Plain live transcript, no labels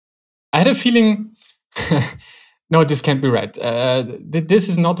had a feeling, no, this can't be right. This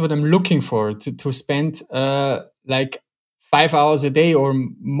is not what I'm looking for, to spend like 5 hours a day or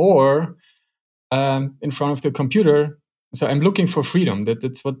more in front of the computer. So I'm looking for freedom.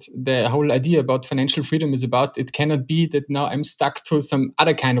 That's what the whole idea about financial freedom is about. It cannot be that now I'm stuck to some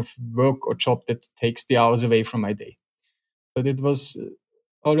other kind of work or job that takes the hours away from my day. So that was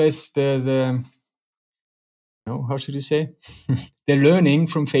always the how should you say? The learning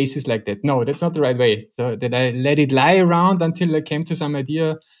from phases like that. No, that's not the right way. So that I let it lie around until I came to some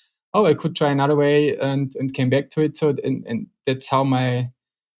idea, I could try another way, and came back to it. So and that's how my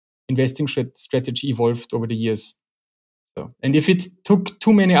investing strategy evolved over the years. So, and if it took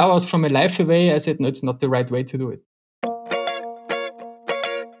too many hours from my life away, I said, no, it's not the right way to do it.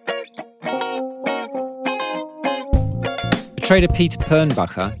 For trader Peter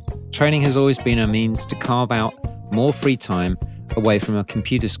Pirnbacher, training has always been a means to carve out more free time away from a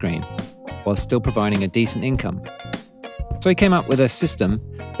computer screen, while still providing a decent income. So he came up with a system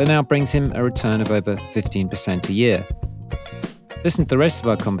that now brings him a return of over 15% a year. Listen to the rest of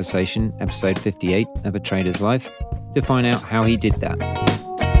our conversation, episode 58 of A Trader's Life, to find out how he did that.